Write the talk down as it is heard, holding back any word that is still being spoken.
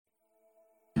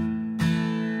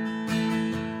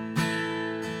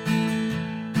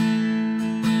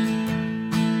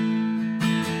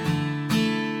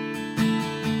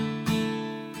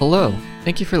Hello,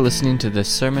 thank you for listening to this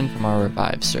sermon from our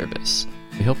Revive service.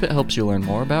 We hope it helps you learn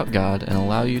more about God and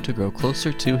allow you to grow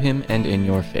closer to Him and in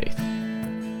your faith.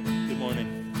 Good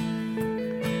morning.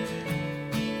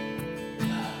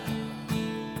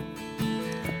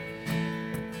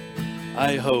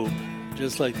 I hope,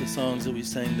 just like the songs that we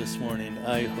sang this morning,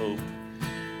 I hope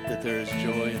that there is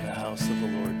joy in the house of the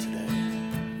Lord today.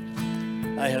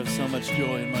 I have so much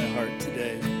joy in my heart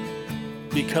today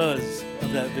because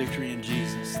of that victory in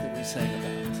Jesus that we sang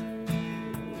about.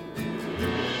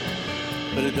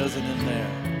 But it doesn't end there.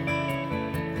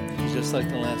 It's just like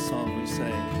the last song we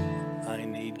sang, I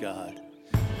need God.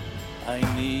 I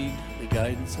need the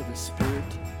guidance of His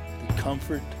Spirit, the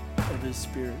comfort of His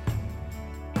Spirit.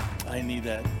 I need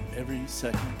that every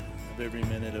second of every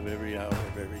minute of every hour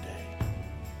of every day.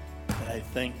 And I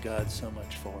thank God so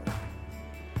much for it.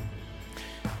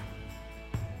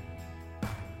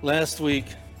 Last week,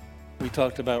 we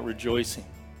talked about rejoicing.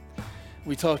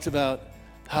 We talked about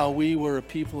how we were a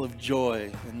people of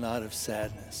joy and not of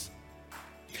sadness.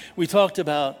 We talked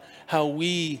about how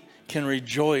we can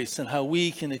rejoice and how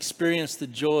we can experience the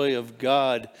joy of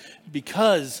God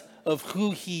because of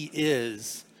who He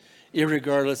is,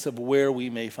 irregardless of where we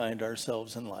may find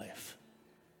ourselves in life.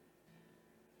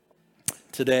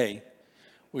 Today,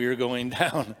 we are going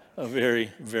down a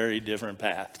very, very different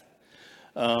path.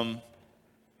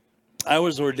 I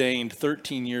was ordained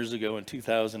 13 years ago in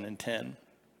 2010,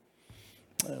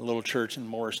 a little church in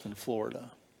Morriston,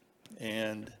 Florida.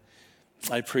 And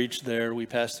I preached there. We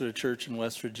pastored a church in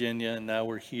West Virginia, and now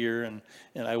we're here. And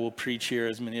I will preach here,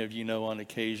 as many of you know, on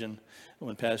occasion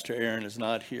when Pastor Aaron is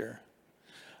not here.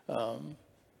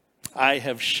 I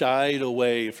have shied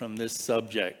away from this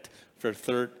subject for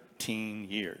 13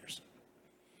 years.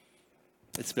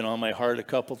 It's been on my heart a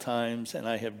couple times, and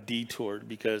I have detoured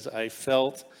because I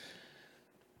felt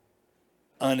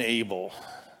unable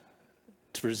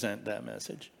to present that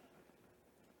message.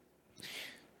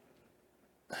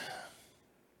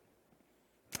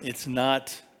 It's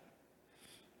not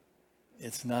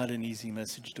an easy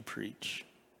message to preach.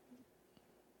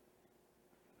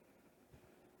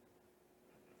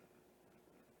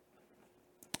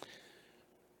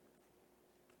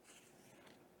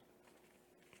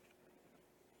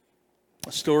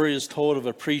 A story is told of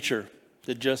a preacher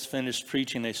that just finished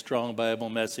preaching a strong Bible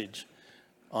message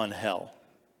on hell.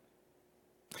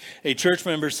 A church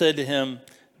member said to him,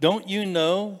 "Don't you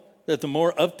know that the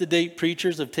more up-to-date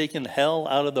preachers have taken hell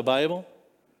out of the Bible?"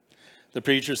 The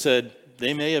preacher said,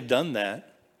 "They may have done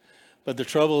that, but the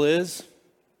trouble is,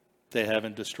 they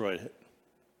haven't destroyed it.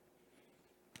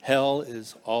 Hell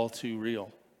is all too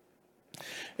real.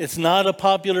 It's not a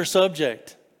popular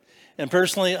subject. And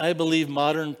personally, I believe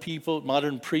modern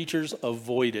preachers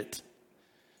avoid it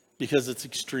because it's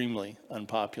extremely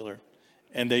unpopular.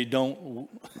 And they don't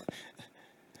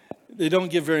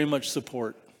give very much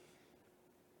support.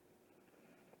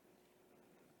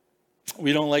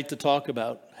 We don't like to talk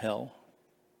about hell.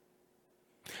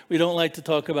 We don't like to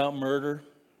talk about murder.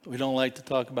 We don't like to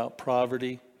talk about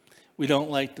poverty. We don't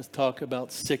like to talk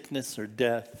about sickness or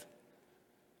death.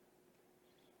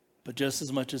 But just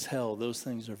as much as hell, those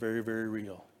things are very, very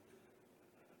real.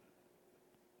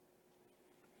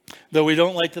 Though we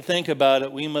don't like to think about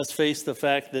it, we must face the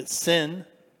fact that sin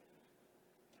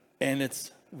and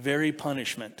its very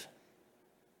punishment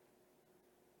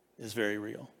is very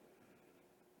real.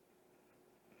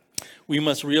 We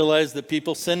must realize that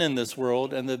people sin in this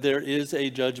world and that there is a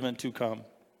judgment to come,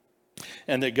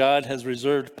 and that God has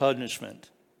reserved punishment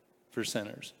for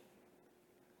sinners.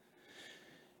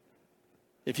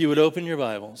 If you would open your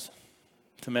Bibles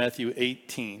to Matthew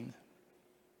 18,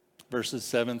 verses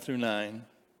 7 through 9,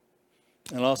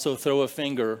 and also throw a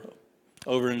finger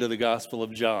over into the Gospel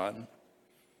of John,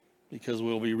 because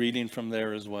we'll be reading from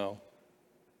there as well.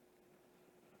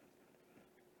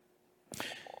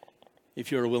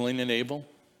 If you're willing and able,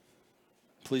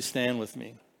 please stand with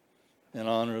me in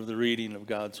honor of the reading of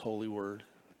God's holy word.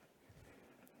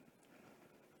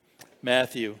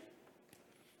 Matthew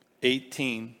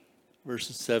 18,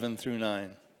 verses 7 through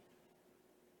 9.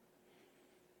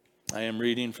 I am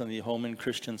reading from the Holman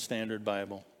Christian Standard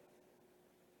Bible.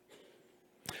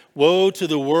 Woe to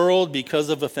the world because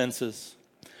of offenses,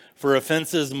 for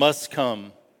offenses must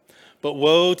come. But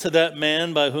woe to that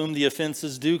man by whom the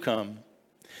offenses do come.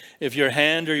 If your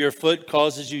hand or your foot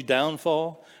causes you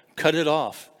downfall, cut it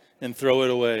off and throw it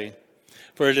away.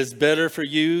 For it is better for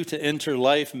you to enter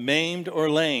life maimed or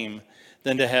lame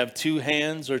than to have 2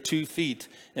 hands or 2 feet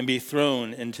and be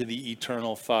thrown into the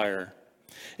eternal fire.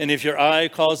 And if your eye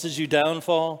causes you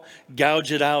downfall,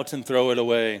 gouge it out and throw it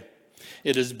away.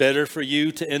 It is better for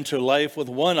you to enter life with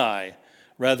one eye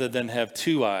rather than have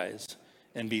 2 eyes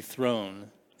and be thrown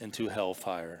into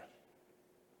hellfire.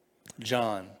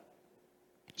 John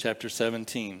chapter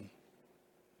 17,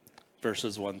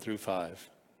 verses 1 through 5.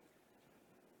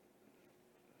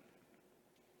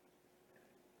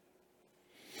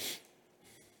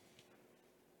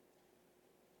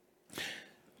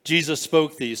 Jesus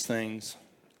spoke these things,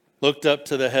 looked up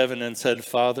to the heaven and said,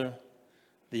 Father,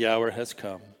 the hour has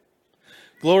come.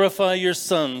 Glorify your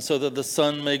Son so that the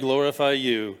Son may glorify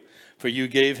you, for you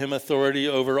gave him authority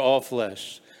over all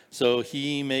flesh, so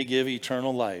he may give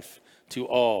eternal life to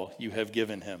all you have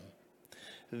given him.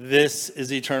 This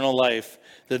is eternal life,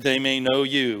 that they may know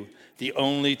you, the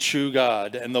only true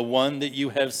God, and the one that you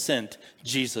have sent,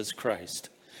 Jesus Christ.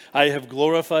 I have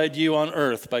glorified you on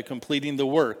earth by completing the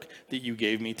work that you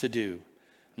gave me to do.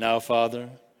 Now, Father,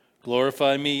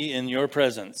 glorify me in your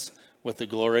presence with the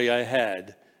glory I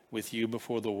had with you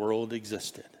before the world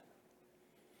existed.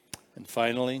 And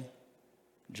finally,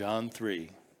 John 3.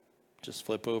 Just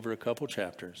flip over a couple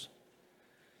chapters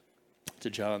to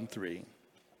John 3,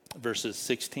 verses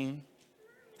 16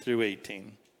 through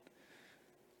 18.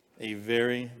 A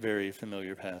very, very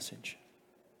familiar passage.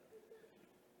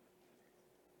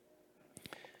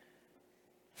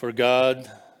 For God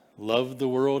loved the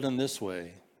world in this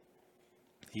way.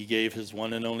 He gave his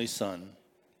one and only Son,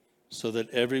 so that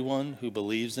everyone who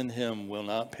believes in him will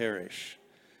not perish,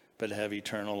 but have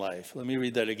eternal life. Let me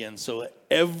read that again. So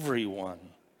everyone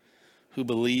who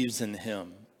believes in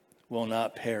him will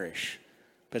not perish,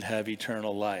 but have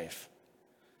eternal life.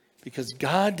 Because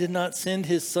God did not send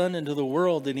his Son into the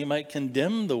world that he might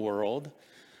condemn the world,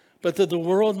 but that the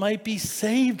world might be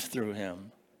saved through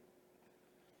him.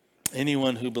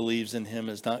 Anyone who believes in him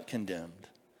is not condemned,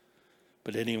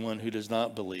 but anyone who does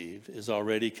not believe is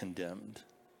already condemned,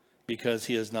 because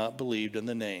he has not believed in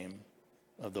the name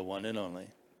of the one and only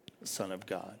Son of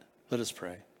God. Let us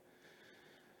pray.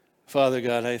 Father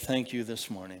God, I thank you this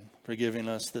morning for giving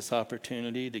us this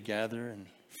opportunity to gather in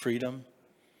freedom,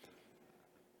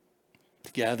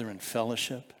 to gather in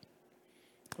fellowship,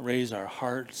 raise our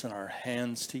hearts and our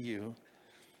hands to you,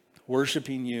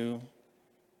 worshiping you,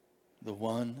 the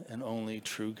one and only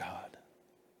true God.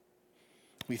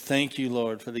 We thank you,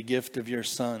 Lord, for the gift of your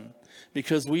Son,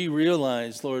 because we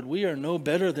realize, Lord, we are no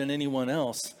better than anyone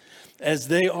else. As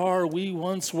they are, we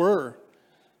once were.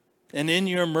 And in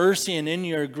your mercy and in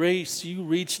your grace, you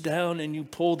reached down and you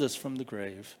pulled us from the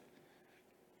grave,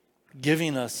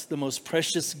 giving us the most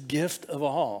precious gift of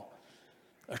all,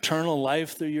 eternal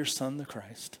life through your Son, the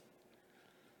Christ.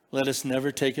 Let us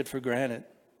never take it for granted.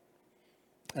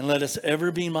 And let us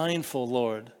ever be mindful,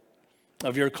 Lord,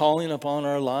 of your calling upon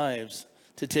our lives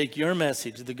to take your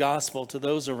message, the gospel, to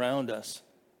those around us.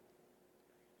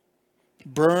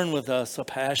 Burn with us a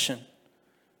passion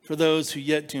for those who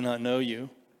yet do not know you.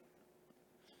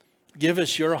 Give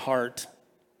us your heart.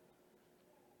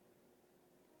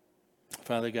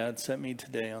 Father God, set me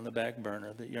today on the back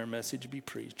burner that your message be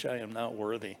preached. I am not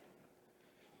worthy,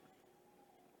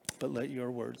 but let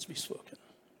your words be spoken.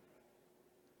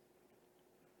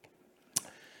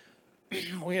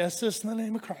 We ask this in the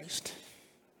name of Christ.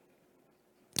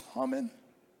 Amen.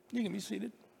 You can be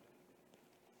seated.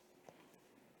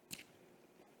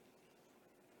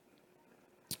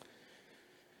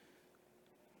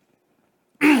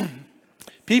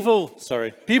 People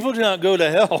do not go to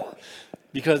hell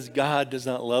because God does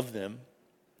not love them.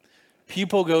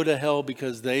 People go to hell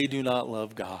because they do not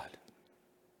love God.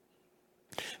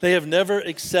 They have never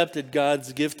accepted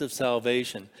God's gift of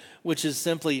salvation, which is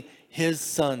simply his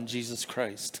Son, Jesus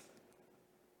Christ.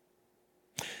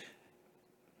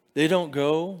 They don't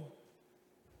go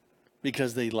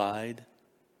because they lied,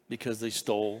 because they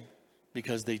stole,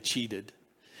 because they cheated.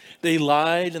 They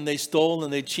lied and they stole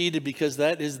and they cheated because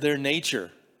that is their nature.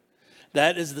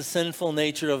 That is the sinful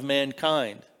nature of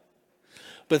mankind.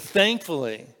 But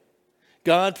thankfully,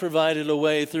 God provided a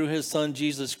way through his Son,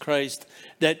 Jesus Christ,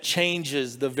 that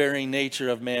changes the very nature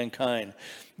of mankind.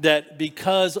 That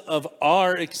because of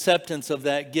our acceptance of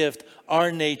that gift,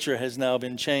 our nature has now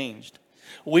been changed.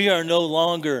 We are no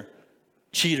longer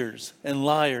cheaters and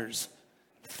liars,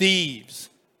 thieves.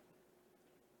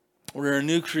 We're a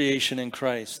new creation in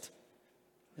Christ.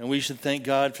 And we should thank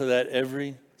God for that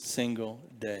every single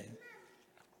day.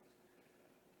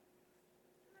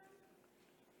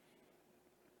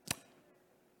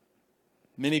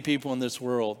 Many people in this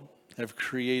world have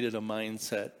created a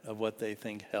mindset of what they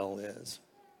think hell is.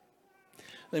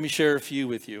 Let me share a few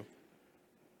with you.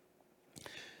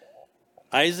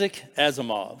 Isaac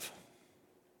Asimov.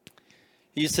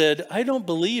 He said, I don't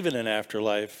believe in an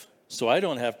afterlife, so I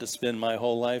don't have to spend my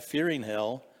whole life fearing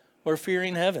hell or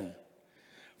fearing heaven.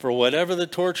 For whatever the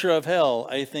torture of hell,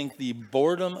 I think the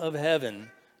boredom of heaven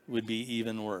would be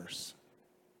even worse.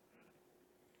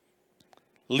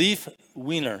 Leif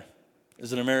Wiener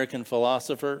is an American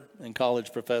philosopher and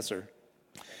college professor.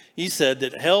 He said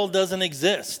that hell doesn't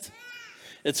exist.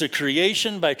 It's a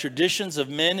creation by traditions of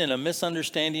men and a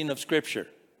misunderstanding of Scripture.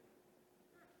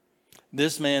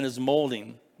 This man is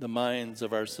molding the minds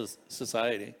of our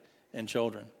society and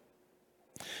children.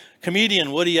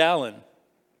 Comedian Woody Allen,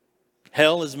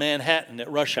 hell is Manhattan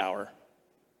at rush hour.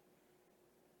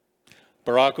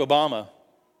 Barack Obama,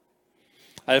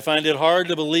 I find it hard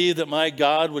to believe that my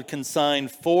God would consign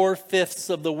 4/5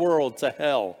 of the world to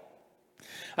hell.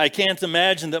 I can't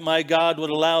imagine that my God would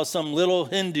allow some little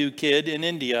Hindu kid in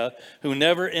India who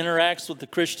never interacts with the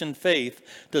Christian faith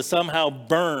to somehow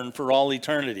burn for all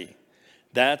eternity.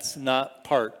 That's not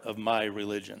part of my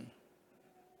religion.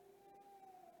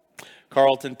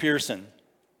 Carlton Pearson.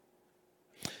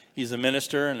 He's a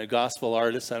minister and a gospel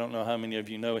artist. I don't know how many of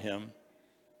you know him.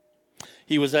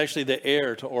 He was actually the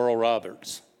heir to Oral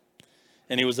Roberts.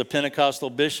 And he was a Pentecostal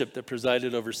bishop that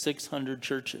presided over 600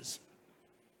 churches.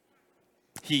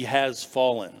 He has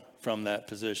fallen from that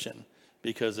position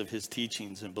because of his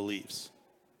teachings and beliefs.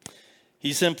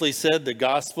 He simply said the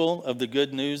gospel of the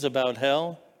good news about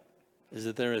hell is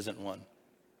that there isn't one.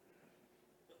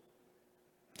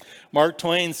 Mark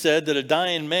Twain said that a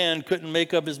dying man couldn't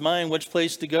make up his mind which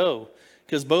place to go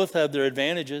because both have their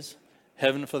advantages.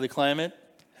 Heaven for the climate,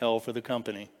 hell for the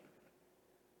company.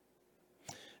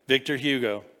 Victor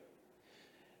Hugo,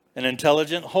 an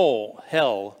intelligent whole,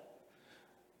 hell,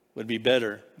 would be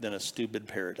better than a stupid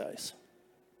paradise.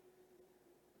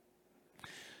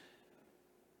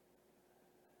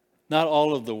 Not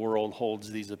all of the world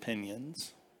holds these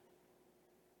opinions.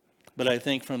 But I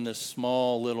think from this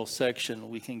small little section,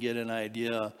 we can get an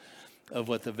idea of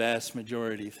what the vast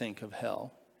majority think of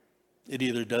hell. It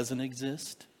either doesn't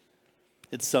exist,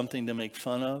 it's something to make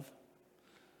fun of.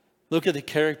 Look at the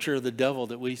character of the devil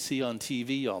that we see on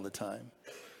TV all the time.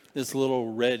 This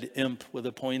little red imp with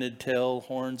a pointed tail,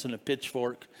 horns, and a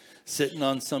pitchfork, sitting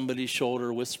on somebody's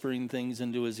shoulder, whispering things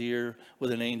into his ear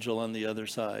with an angel on the other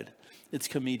side. It's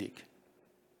comedic.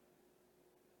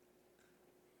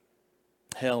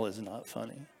 Hell is not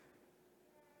funny.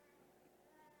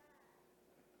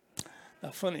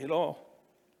 Not funny at all.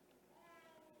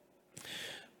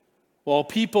 While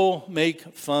people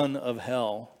make fun of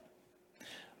hell,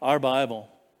 our Bible,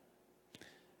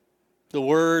 the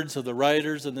words of the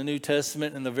writers of the New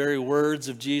Testament and the very words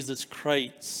of Jesus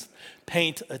Christ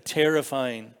paint a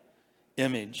terrifying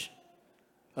image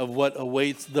of what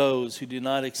awaits those who do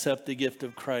not accept the gift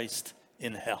of Christ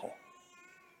in hell.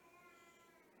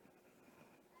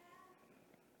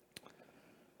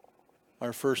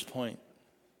 Our first point,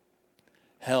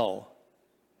 hell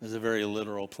is a very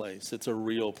literal place. It's a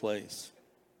real place.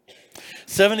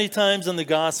 70 times in the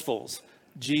Gospels,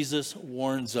 Jesus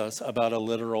warns us about a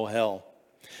literal hell.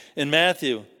 In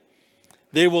Matthew,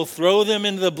 they will throw them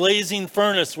into the blazing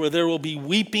furnace where there will be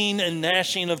weeping and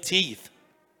gnashing of teeth.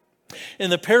 In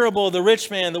the parable of the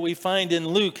rich man that we find in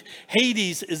Luke,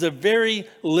 Hades is a very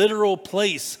literal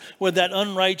place where that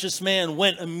unrighteous man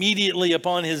went immediately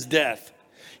upon his death.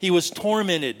 He was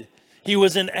tormented. He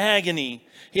was in agony.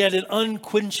 He had an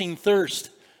unquenching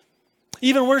thirst.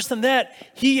 Even worse than that,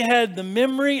 he had the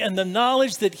memory and the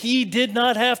knowledge that he did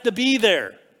not have to be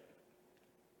there.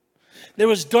 There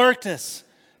was darkness.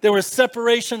 There was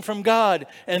separation from God.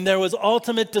 And there was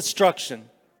ultimate destruction.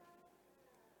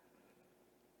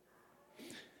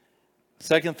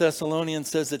 2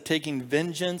 Thessalonians says that taking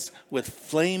vengeance with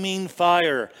flaming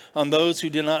fire on those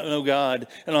who do not know God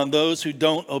and on those who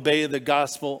don't obey the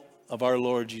gospel of our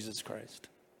Lord Jesus Christ.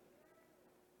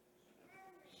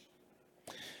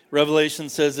 Revelation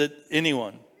says that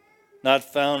anyone not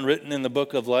found written in the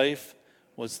book of life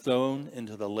was thrown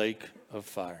into the lake of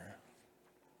fire.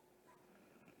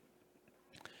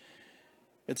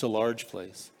 It's a large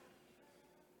place.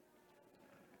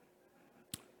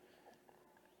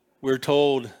 We're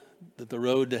told that the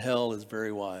road to hell is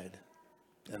very wide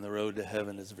and the road to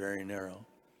heaven is very narrow.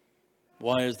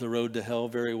 Why is the road to hell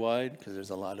very wide? Because there's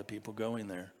a lot of people going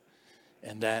there.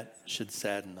 And that should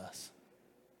sadden us.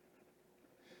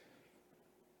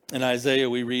 In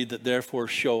Isaiah, we read that therefore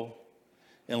Sheol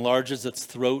enlarges its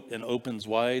throat and opens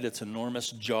wide its enormous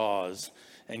jaws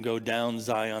and go down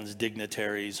Zion's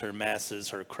dignitaries, her masses,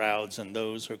 her crowds, and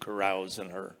those who carouse in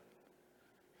her.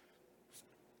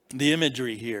 The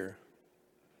imagery here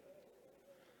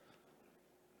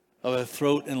of a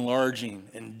throat enlarging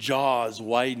and jaws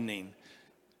widening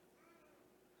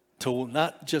to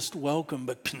not just welcome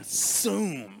but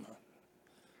consume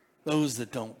those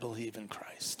that don't believe in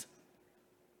Christ.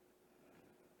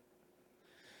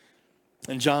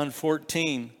 In John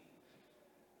 14,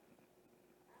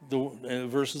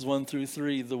 verses 1 through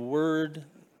 3, the word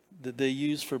that they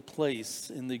use for place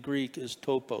in the Greek is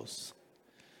topos,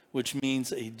 which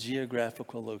means a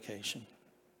geographical location.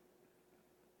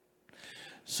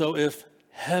 So if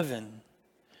heaven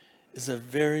is a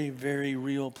very, very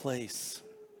real place,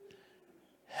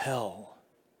 hell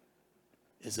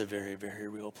is a very, very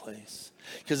real place.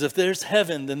 Because if there's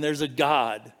heaven, then there's a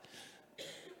God.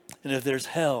 And if there's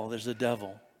hell, there's a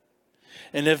devil.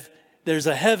 And if there's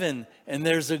a heaven and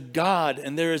there's a God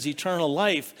and there is eternal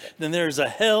life, then there is a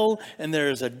hell and there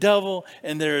is a devil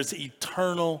and there is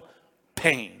eternal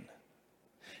pain,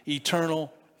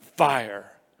 eternal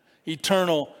fire,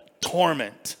 eternal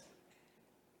torment.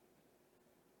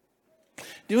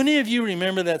 Do any of you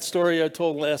remember that story I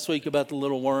told last week about the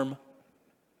little worm?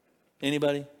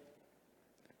 Anybody?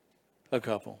 A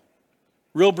couple.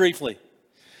 Real briefly.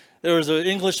 There was an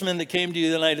Englishman that came to the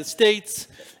United States,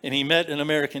 and he met an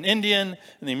American Indian,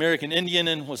 and the American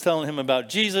Indian was telling him about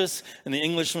Jesus, and the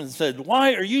Englishman said,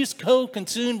 "Why are you so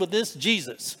consumed with this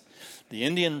Jesus?" The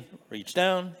Indian reached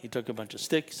down, he took a bunch of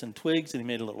sticks and twigs, and he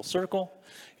made a little circle.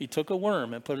 He took a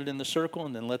worm and put it in the circle,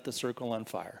 and then lit the circle on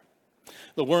fire.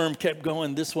 The worm kept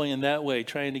going this way and that way,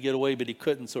 trying to get away, but he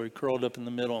couldn't, so he curled up in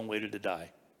the middle and waited to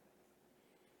die.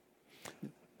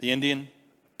 The Indian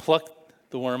plucked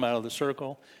the worm out of the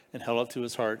circle and held it to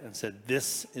his heart and said,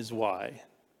 "This is why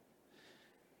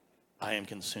I am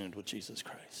consumed with Jesus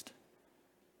Christ."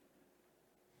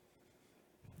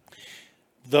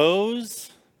 Those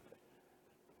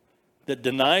that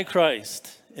deny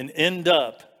Christ and end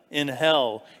up in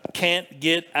hell can't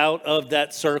get out of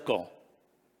that circle.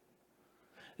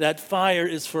 That fire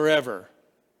is forever.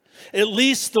 At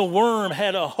least the worm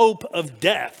had a hope of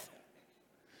death.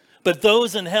 But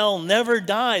those in hell never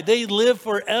die. They live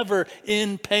forever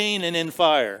in pain and in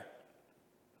fire.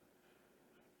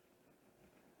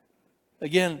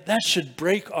 Again, that should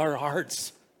break our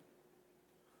hearts.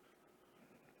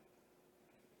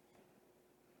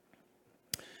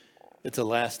 It's a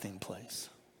lasting place.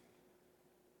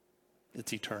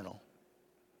 It's eternal.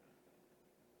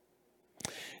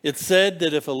 It's said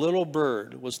that if a little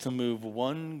bird was to move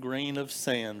one grain of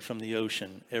sand from the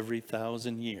ocean every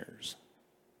 1,000 years,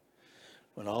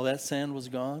 when all that sand was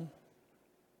gone,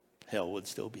 hell would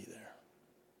still be there.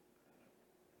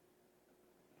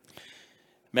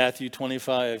 Matthew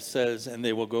 25 says, "And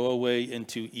they will go away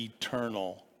into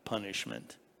eternal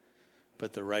punishment,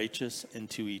 but the righteous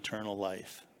into eternal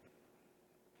life."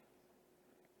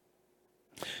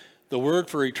 The word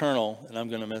for eternal, and I'm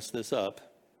going to mess this up,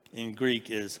 in Greek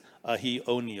is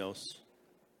aionios.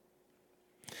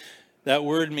 That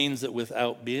word means that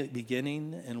without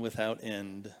beginning and without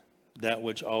end, that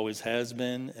which always has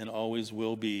been and always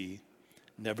will be,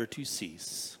 never to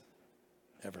cease,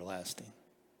 everlasting.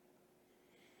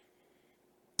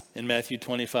 In Matthew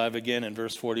 25 again, in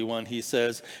verse 41, he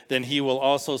says, "Then he will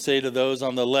also say to those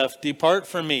on the left, 'Depart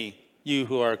from me, you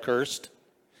who are cursed,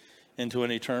 into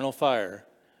an eternal fire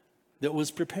that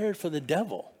was prepared for the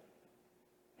devil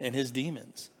and his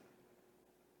demons.'"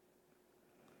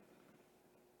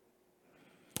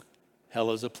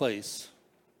 Hell is a place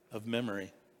of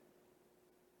memory.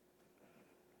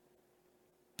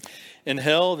 In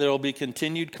hell, there will be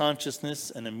continued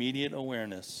consciousness and immediate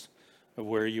awareness of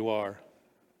where you are.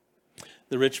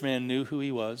 The rich man knew who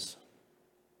he was.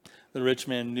 The rich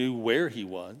man knew where he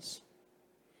was.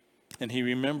 And he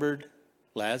remembered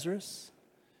Lazarus.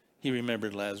 He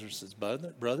remembered Lazarus'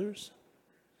 brothers,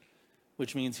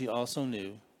 which means he also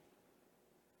knew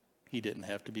he didn't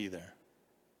have to be there.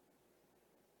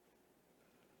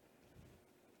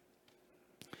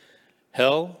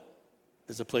 Hell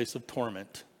is a place of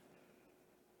torment.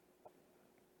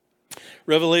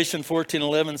 Revelation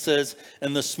 14:11 says,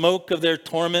 "And the smoke of their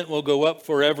torment will go up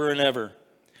forever and ever.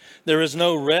 There is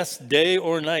no rest day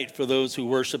or night for those who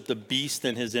worship the beast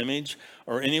and his image,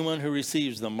 or anyone who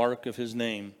receives the mark of his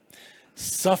name."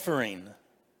 Suffering.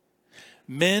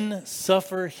 Men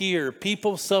suffer here.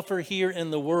 People suffer here in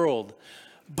the world.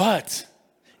 But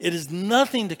it is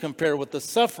nothing to compare with the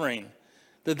suffering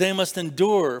that they must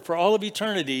endure for all of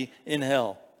eternity in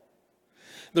hell.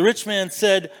 The rich man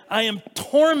said, "I am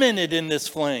tormented in this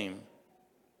flame."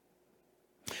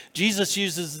 Jesus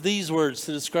uses these words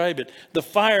to describe it. The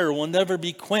fire will never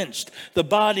be quenched. The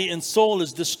body and soul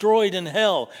is destroyed in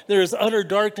hell. There is utter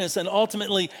darkness and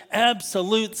ultimately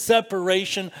absolute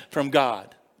separation from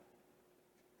God.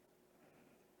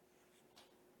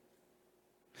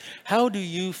 How do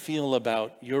you feel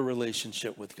about your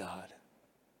relationship with God?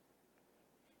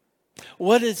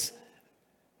 What is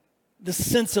the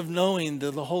sense of knowing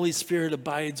that the Holy Spirit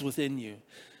abides within you?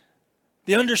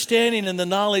 The understanding and the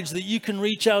knowledge that you can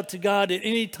reach out to God at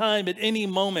any time, at any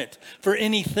moment, for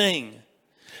anything.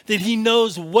 That he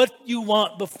knows what you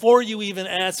want before you even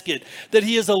ask it. That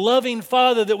he is a loving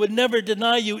Father that would never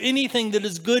deny you anything that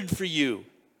is good for you.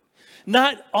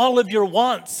 Not all of your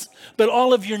wants, but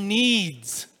all of your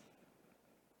needs.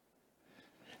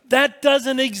 That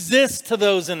doesn't exist to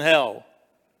those in hell.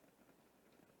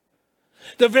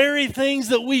 The very things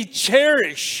that we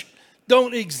cherish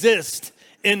don't exist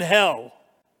in hell.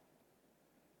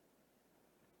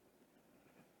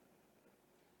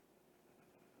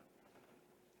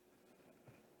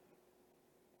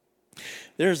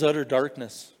 There's utter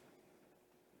darkness.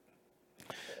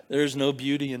 There's no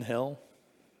beauty in hell.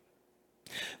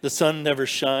 The sun never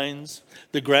shines.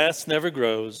 The grass never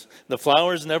grows. The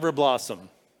flowers never blossom.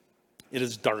 It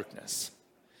is darkness.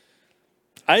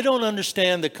 I don't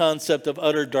understand the concept of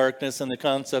utter darkness and the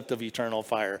concept of eternal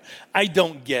fire. I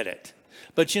don't get it.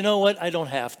 But you know what? I don't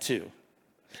have to.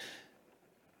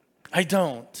 I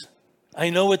don't. I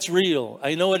know it's real.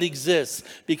 I know it exists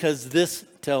because this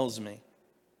tells me.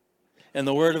 And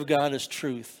the Word of God is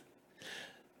truth.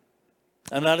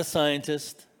 I'm not a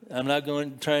scientist. I'm not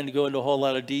trying to go into a whole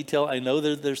lot of detail. I know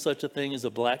that there's such a thing as a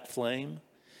black flame.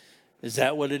 Is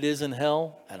that what it is in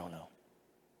hell? I don't know.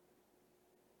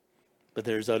 But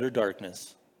there's utter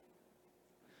darkness.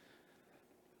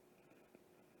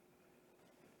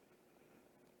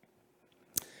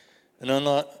 An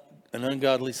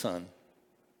ungodly son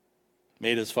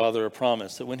made his father a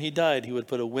promise that when he died, he would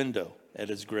put a window at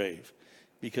his grave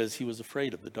because he was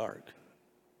afraid of the dark.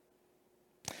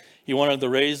 He wanted the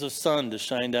rays of sun to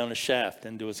shine down a shaft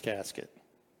into his casket.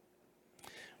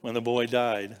 When the boy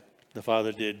died, the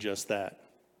father did just that.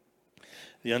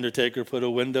 The undertaker put a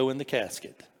window in the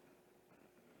casket.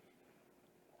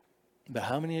 But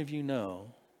how many of you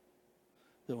know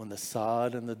that when the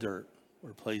sod and the dirt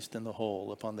were placed in the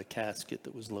hole upon the casket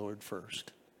that was lowered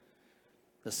first,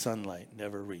 the sunlight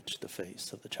never reached the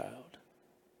face of the child?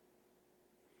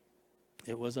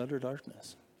 It was utter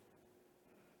darkness.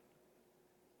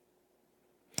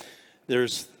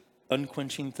 There's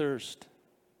unquenching thirst.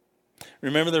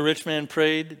 Remember the rich man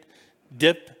prayed,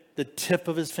 "Dip the tip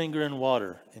of his finger in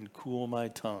water and cool my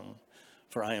tongue,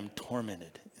 for I am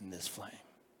tormented in this flame."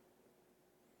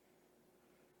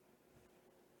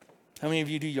 How many of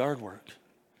you do yard work?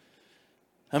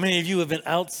 How many of you have been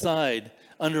outside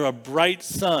under a bright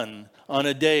sun on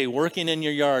a day, working in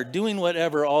your yard, doing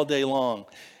whatever all day long?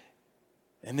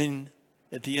 And then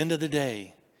at the end of the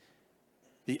day,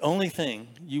 the only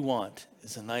thing you want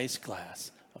is a nice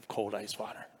glass of cold ice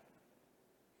water.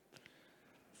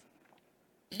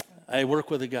 I work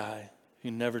with a guy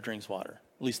who never drinks water,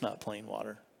 at least not plain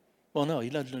water. Well, no, he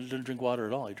doesn't drink water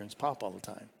at all. He drinks pop all the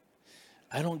time.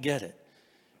 I don't get it.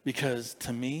 Because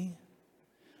to me,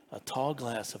 a tall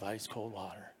glass of ice cold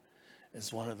water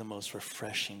is one of the most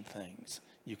refreshing things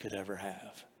you could ever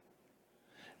have.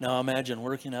 Now imagine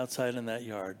working outside in that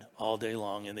yard all day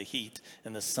long in the heat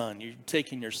and the sun. You're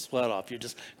taking your sweat off. You're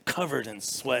just covered in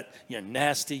sweat. You're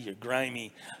nasty, you're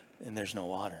grimy, and there's no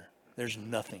water. There's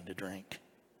nothing to drink.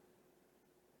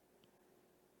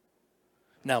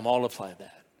 Now multiply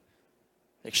that.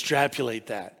 Extrapolate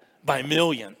that by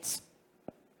millions.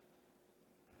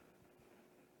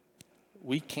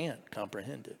 We can't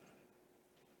comprehend it.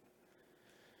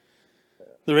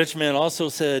 The rich man also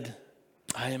said,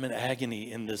 "I am in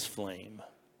agony in this flame."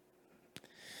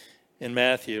 In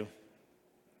Matthew,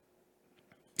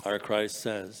 our Christ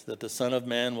says that the Son of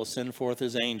Man will send forth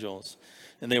his angels,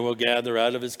 and they will gather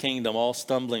out of his kingdom all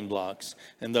stumbling blocks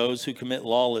and those who commit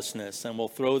lawlessness, and will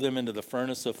throw them into the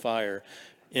furnace of fire.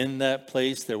 In that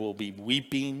place there will be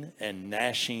weeping and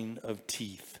gnashing of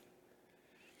teeth.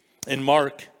 In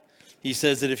Mark, he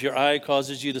says that if your eye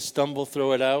causes you to stumble,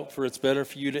 throw it out, for it's better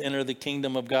for you to enter the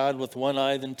kingdom of God with one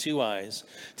eye than two eyes,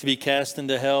 to be cast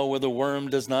into hell where the worm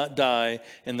does not die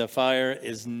and the fire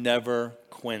is never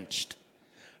quenched.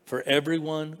 For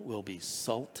everyone will be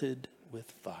salted with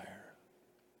fire.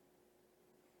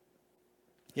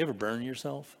 You ever burn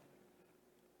yourself?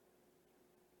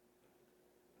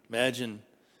 Imagine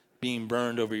being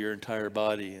burned over your entire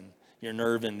body and your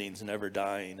nerve endings never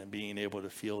dying and being able to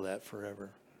feel that forever.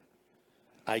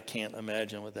 I can't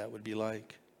imagine what that would be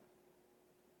like.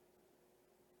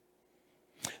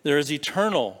 There is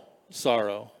eternal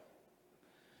sorrow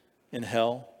in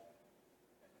hell.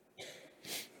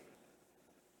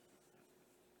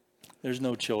 There's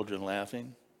no children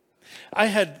laughing. I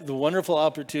had the wonderful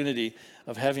opportunity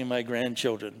of having my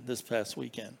grandchildren this past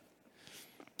weekend.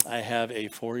 I have a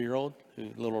 4-year-old,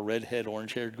 a little redhead,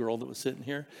 orange-haired girl that was sitting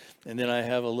here. And then I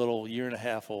have a little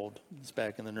 1.5-year-old that's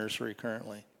back in the nursery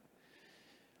currently.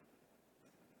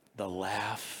 the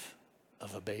laugh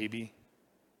of a baby.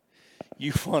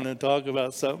 You want to talk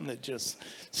about something that just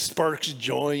sparks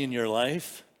joy in your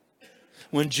life?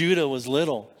 When Judah was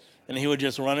little and he would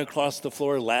just run across the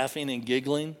floor laughing and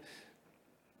giggling,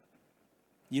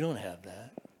 you don't have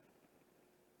that.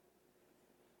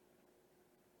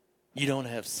 You don't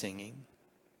have singing.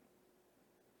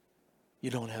 You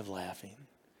don't have laughing.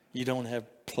 You don't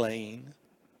have playing.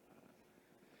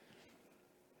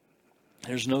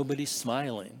 There's nobody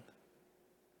smiling.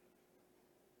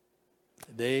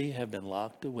 They have been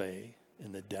locked away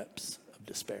in the depths of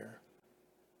despair.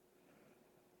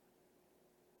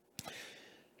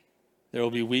 There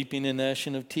will be weeping and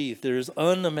gnashing of teeth. There's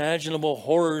unimaginable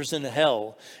horrors in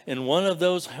hell. And one of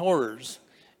those horrors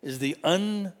is the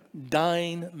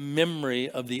undying memory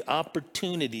of the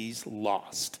opportunities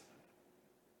lost.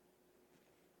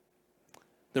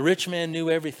 The rich man knew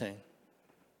everything.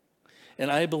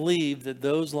 And I believe that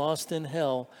those lost in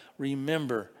hell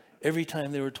remember every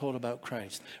time they were told about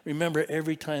Christ. Remember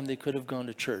every time they could have gone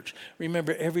to church.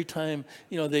 Remember every time,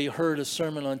 they heard a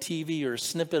sermon on TV or a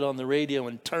snippet on the radio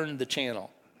and turned the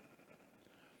channel.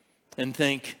 And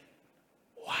think,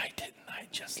 why didn't I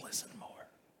just listen more?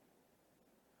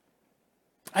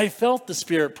 I felt the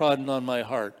Spirit prodding on my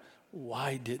heart.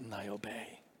 Why didn't I obey?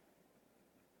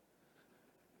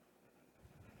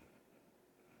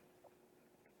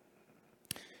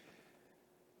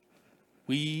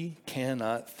 We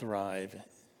cannot thrive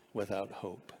without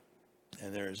hope,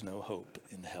 and there is no hope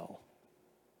in hell.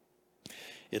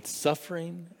 It's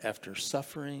suffering after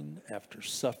suffering after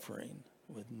suffering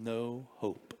with no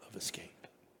hope of escape.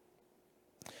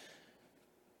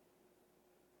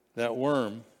 That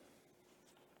worm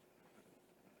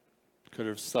could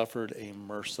have suffered a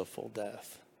merciful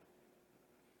death.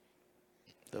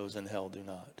 Those in hell do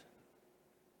not.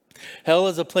 Hell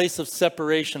is a place of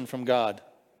separation from God.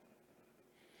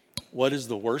 What is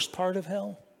the worst part of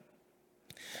hell?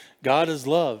 God is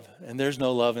love, and there's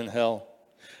no love in hell.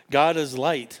 God is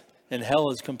light, and hell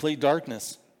is complete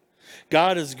darkness.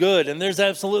 God is good, and there's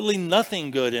absolutely nothing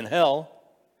good in hell.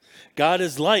 God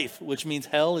is life, which means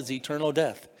hell is eternal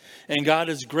death. And God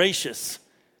is gracious,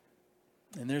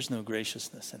 and there's no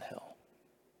graciousness in hell.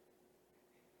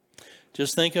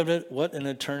 Just think of it, what an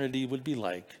eternity would be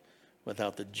like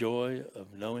without the joy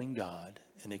of knowing God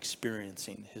and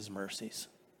experiencing his mercies.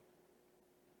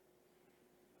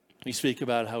 We speak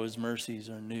about how his mercies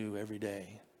are new every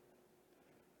day.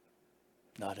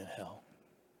 Not in hell.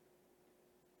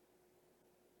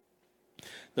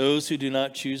 Those who do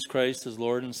not choose Christ as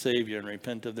Lord and Savior and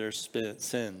repent of their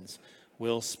sins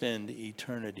will spend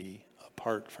eternity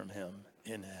apart from him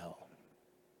in hell.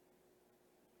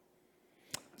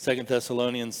 2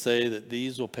 Thessalonians say that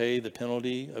these will pay the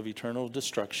penalty of eternal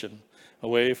destruction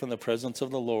away from the presence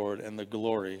of the Lord and the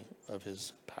glory of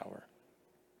his power.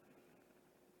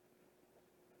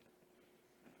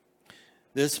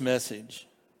 This message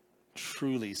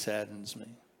truly saddens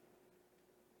me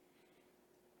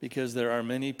because there are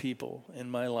many people in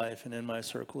my life and in my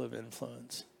circle of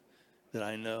influence that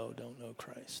I know don't know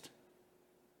Christ.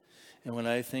 And when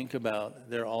I think about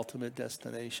their ultimate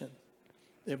destination,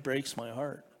 it breaks my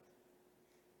heart.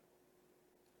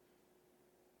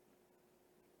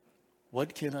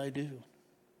 What can I do?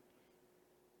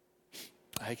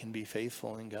 I can be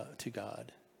faithful to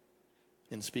God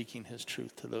in speaking his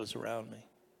truth to those around me.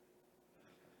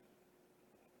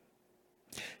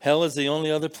 Hell is the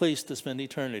only other place to spend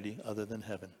eternity other than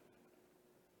heaven.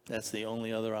 That's the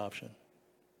only other option.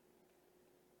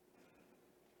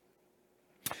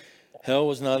 Hell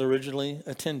was not originally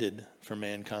intended for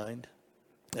mankind.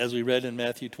 As we read in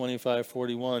Matthew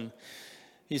 25:41,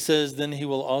 he says, "Then he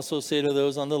will also say to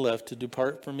those on the left to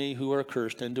depart from me who are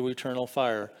cursed into eternal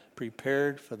fire,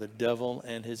 prepared for the devil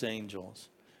and his angels."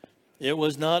 It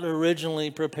was not originally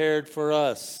prepared for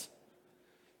us.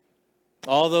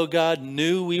 Although God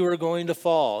knew we were going to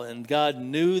fall and God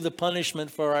knew the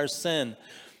punishment for our sin,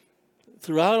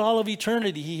 throughout all of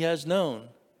eternity he has known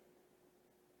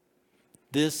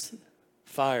this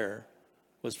fire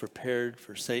was prepared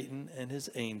for Satan and his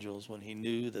angels when he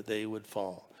knew that they would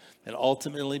fall. And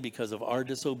ultimately, because of our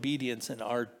disobedience and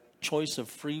our choice of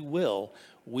free will,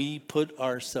 we put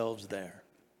ourselves there.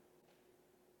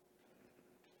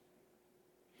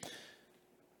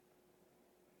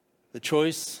 The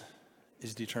choice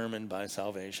is determined by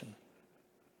salvation.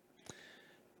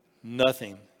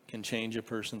 Nothing can change a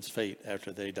person's fate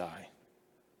after they die.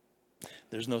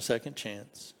 There's no second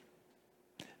chance.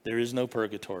 There is no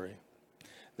purgatory.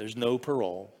 There's no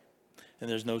parole. And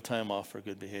there's no time off for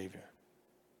good behavior.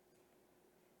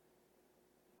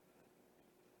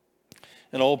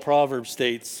 An old proverb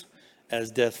states, "As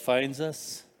death finds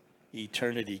us,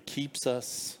 eternity keeps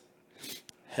us.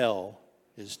 Hell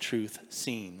is truth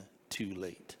seen too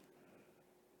late.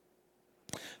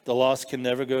 The lost can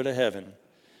never go to heaven,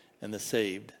 and the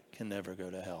saved can never go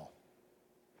to hell.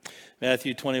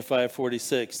 Matthew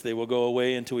 25:46, they will go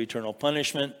away into eternal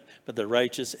punishment, but the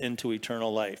righteous into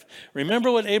eternal life.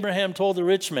 Remember what Abraham told the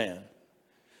rich man.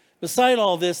 Beside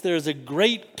all this, there is a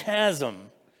great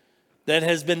chasm that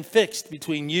has been fixed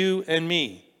between you and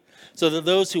me, so that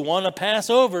those who want to pass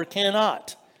over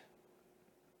cannot.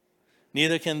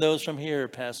 Neither can those from here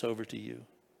pass over to you.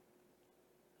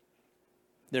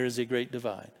 There is a great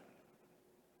divide.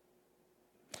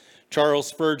 Charles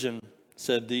Spurgeon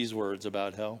said these words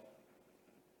about hell.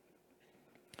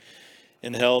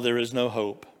 In hell there is no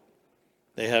hope.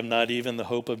 They have not even the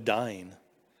hope of dying,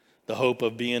 the hope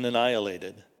of being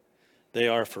annihilated. They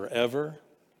are forever,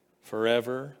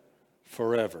 forever,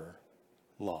 forever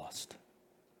lost.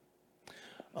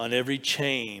 On every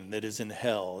chain that is in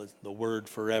hell, the word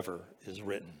forever is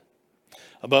written.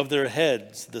 Above their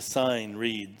heads, the sign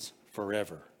reads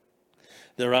forever.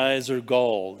 Their eyes are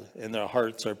galled and their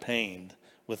hearts are pained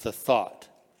with the thought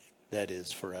that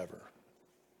is forever.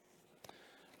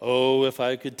 Oh, if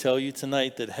I could tell you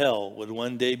tonight that hell would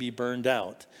one day be burned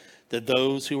out, that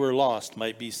those who were lost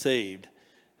might be saved,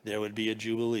 there would be a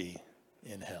jubilee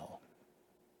in hell.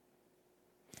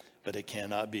 But it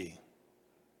cannot be.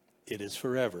 It is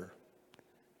forever.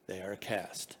 They are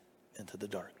cast into the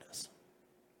darkness.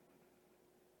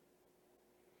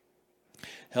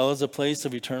 Hell is a place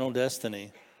of eternal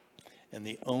destiny, and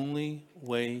the only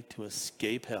way to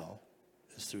escape hell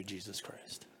is through Jesus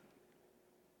Christ.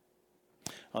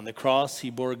 On the cross, he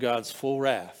bore God's full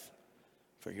wrath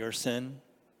for your sin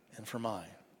and for mine.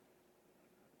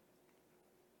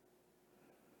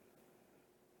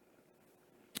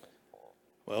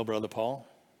 Well, Brother Paul,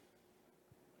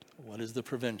 what is the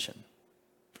prevention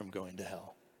from going to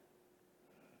hell?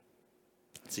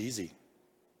 It's easy.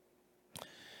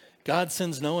 God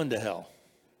sends no one to hell.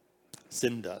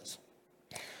 Sin does.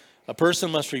 A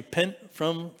person must repent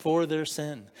for their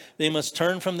sin. They must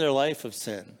turn from their life of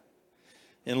sin.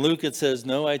 In Luke it says,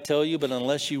 "No, I tell you, but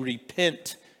unless you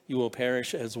repent, you will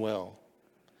perish as well."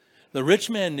 The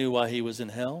rich man knew why he was in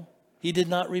hell. He did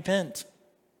not repent.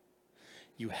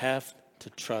 You have to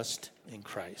trust in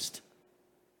Christ.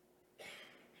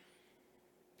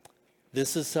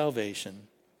 This is salvation,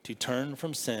 to turn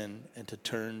from sin and to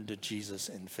turn to Jesus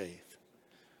in faith.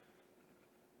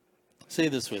 Say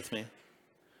this with me.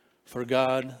 For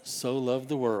God so loved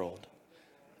the world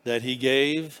that he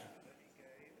gave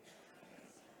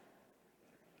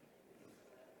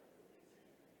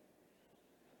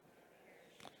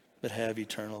but have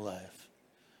eternal life.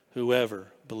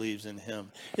 Whoever believes in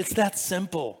him. It's that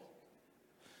simple.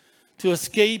 To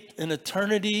escape an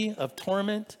eternity of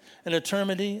torment, an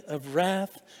eternity of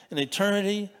wrath, an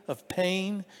eternity of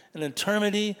pain, an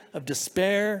eternity of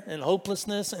despair and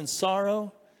hopelessness and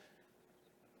sorrow,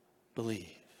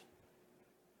 believe.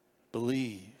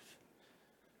 Believe.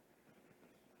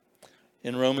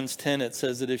 In Romans 10, it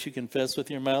says that if you confess with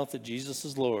your mouth that Jesus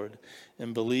is Lord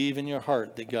and believe in your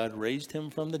heart that God raised him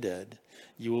from the dead,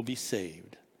 you will be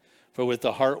saved. For with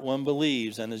the heart one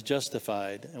believes and is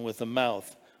justified, and with the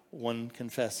mouth one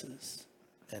confesses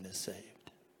and is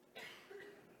saved.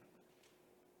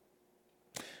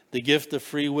 The gift of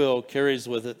free will carries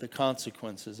with it the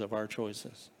consequences of our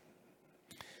choices.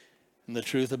 And the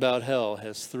truth about hell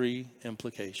has 3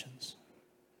 implications.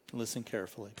 Listen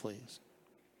carefully, please.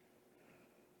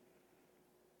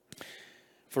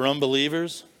 For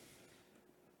unbelievers,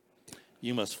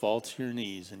 you must fall to your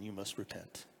knees and you must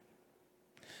repent.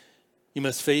 You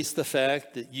must face the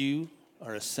fact that you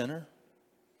are a sinner,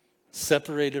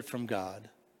 separated from God,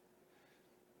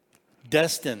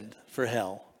 destined for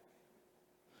hell.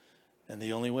 And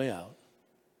the only way out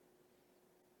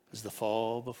is to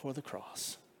fall before the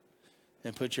cross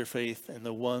and put your faith in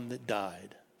the one that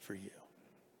died for you.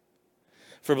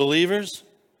 For believers,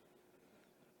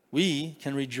 we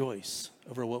can rejoice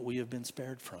over what we have been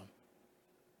spared from.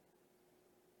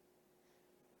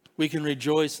 We can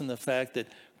rejoice in the fact that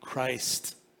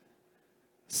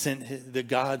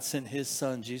God sent his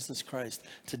son, Jesus Christ,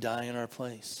 to die in our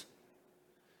place.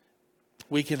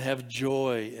 We can have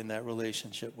joy in that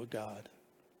relationship with God.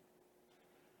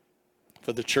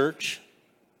 For the church,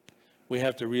 we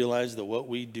have to realize that what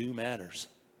we do matters.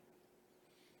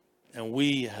 And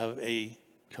we have a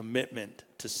commitment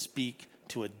to speak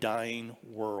to a dying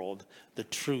world the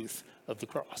truth of the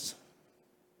cross.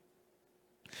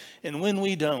 And when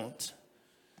we don't,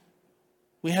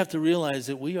 we have to realize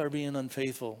that we are being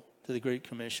unfaithful to the Great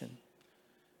Commission.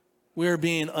 We're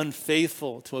being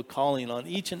unfaithful to a calling on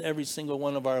each and every single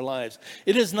one of our lives.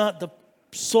 It is not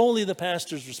solely the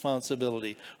pastor's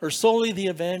responsibility or solely the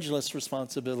evangelist's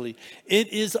responsibility.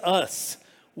 It is us.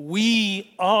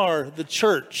 We are the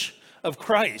church of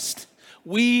Christ.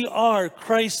 We are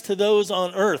Christ to those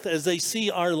on earth as they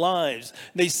see our lives.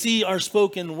 They see our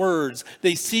spoken words.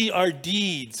 They see our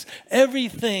deeds.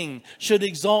 Everything should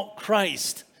exalt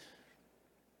Christ.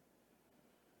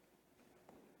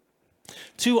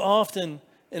 Too often,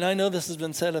 and I know this has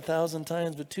been said 1,000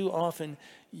 times, but too often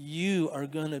you are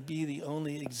going to be the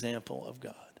only example of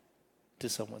God to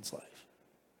someone's life.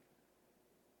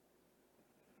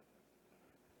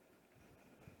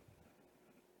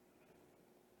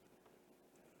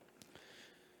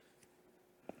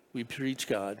 We preach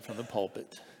God from the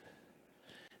pulpit,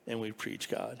 and we preach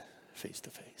God face to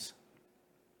face.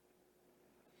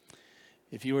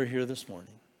 If you are here this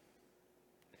morning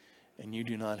and you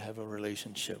do not have a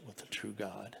relationship with the true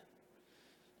God,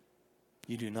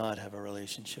 you do not have a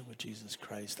relationship with Jesus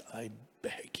Christ, I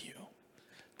beg you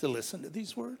to listen to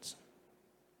these words.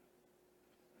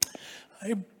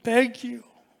 I beg you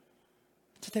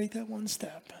to take that one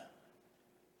step.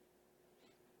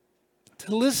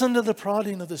 To listen to the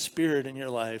prodding of the Spirit in your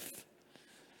life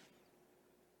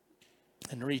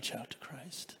and reach out to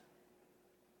Christ.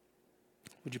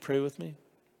 Would you pray with me?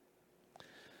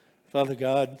 Father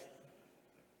God,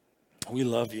 we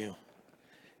love you.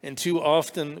 And too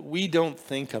often we don't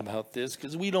think about this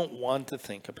because we don't want to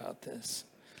think about this.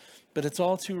 But it's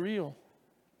all too real.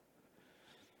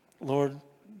 Lord,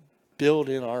 build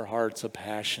in our hearts a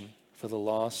passion for the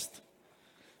lost.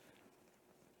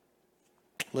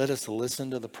 Let us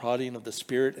listen to the prodding of the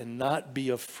Spirit and not be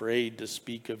afraid to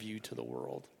speak of you to the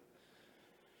world.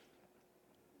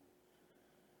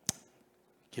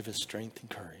 Give us strength and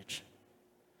courage.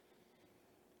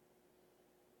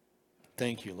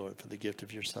 Thank you, Lord, for the gift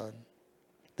of your Son.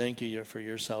 Thank you for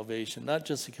your salvation, not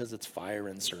just because it's fire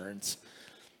insurance,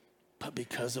 but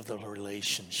because of the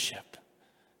relationship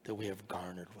that we have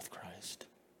garnered with Christ.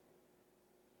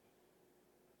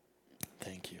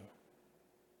 Thank you.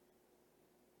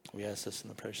 We ask this in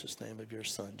the precious name of your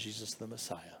Son, Jesus the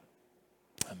Messiah.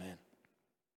 Amen.